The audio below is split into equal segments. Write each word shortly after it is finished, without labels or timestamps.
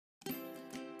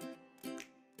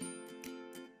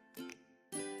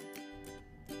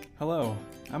Hello,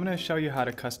 I'm going to show you how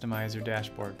to customize your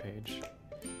dashboard page.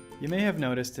 You may have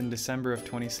noticed in December of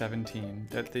 2017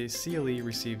 that the CLE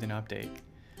received an update.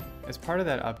 As part of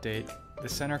that update, the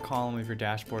center column of your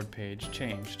dashboard page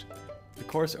changed. The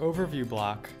course overview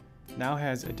block now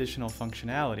has additional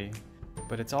functionality,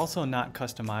 but it's also not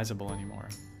customizable anymore.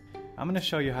 I'm going to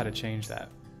show you how to change that.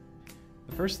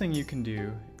 The first thing you can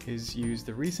do is use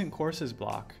the Recent Courses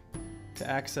block to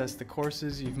access the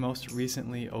courses you've most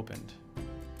recently opened.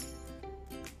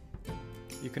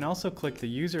 You can also click the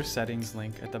User Settings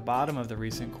link at the bottom of the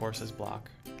Recent Courses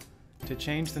block to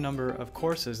change the number of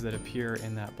courses that appear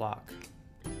in that block.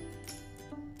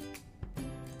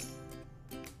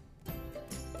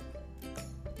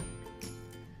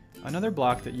 Another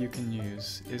block that you can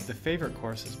use is the Favorite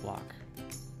Courses block.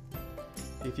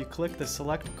 If you click the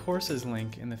Select Courses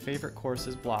link in the Favorite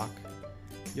Courses block,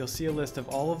 you'll see a list of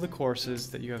all of the courses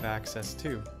that you have access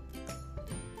to.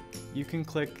 You can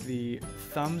click the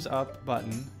Thumbs Up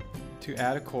button to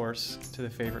add a course to the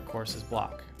Favorite Courses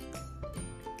block.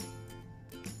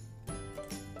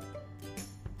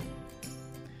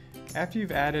 After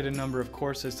you've added a number of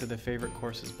courses to the Favorite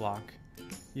Courses block,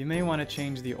 you may want to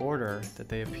change the order that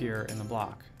they appear in the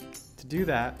block. To do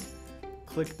that,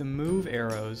 click the Move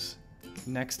arrows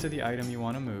next to the item you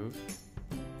want to move,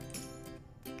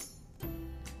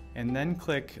 and then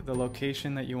click the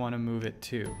location that you want to move it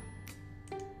to.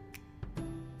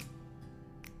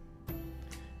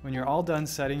 When you're all done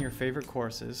setting your favorite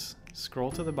courses,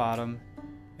 scroll to the bottom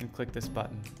and click this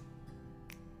button.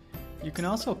 You can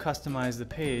also customize the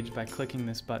page by clicking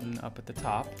this button up at the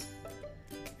top,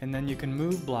 and then you can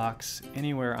move blocks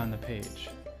anywhere on the page.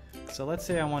 So let's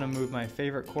say I want to move my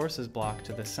favorite courses block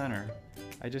to the center.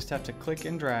 I just have to click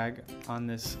and drag on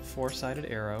this four-sided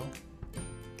arrow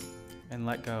and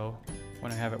let go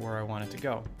when I have it where I want it to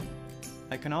go.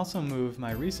 I can also move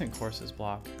my Recent Courses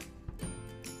block.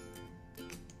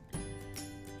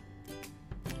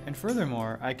 And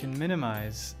furthermore, I can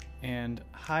minimize and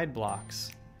hide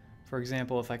blocks. For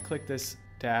example, if I click this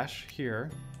dash here,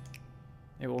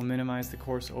 it will minimize the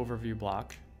course overview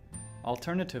block.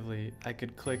 Alternatively, I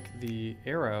could click the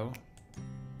arrow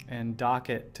and dock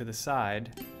it to the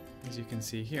side, as you can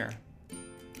see here.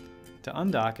 To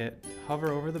undock it,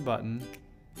 hover over the button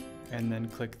and then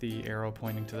click the arrow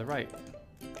pointing to the right.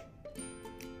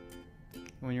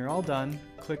 When you're all done,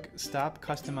 click Stop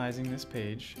Customizing this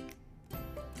page,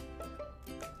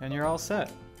 and you're all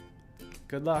set.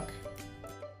 Good luck!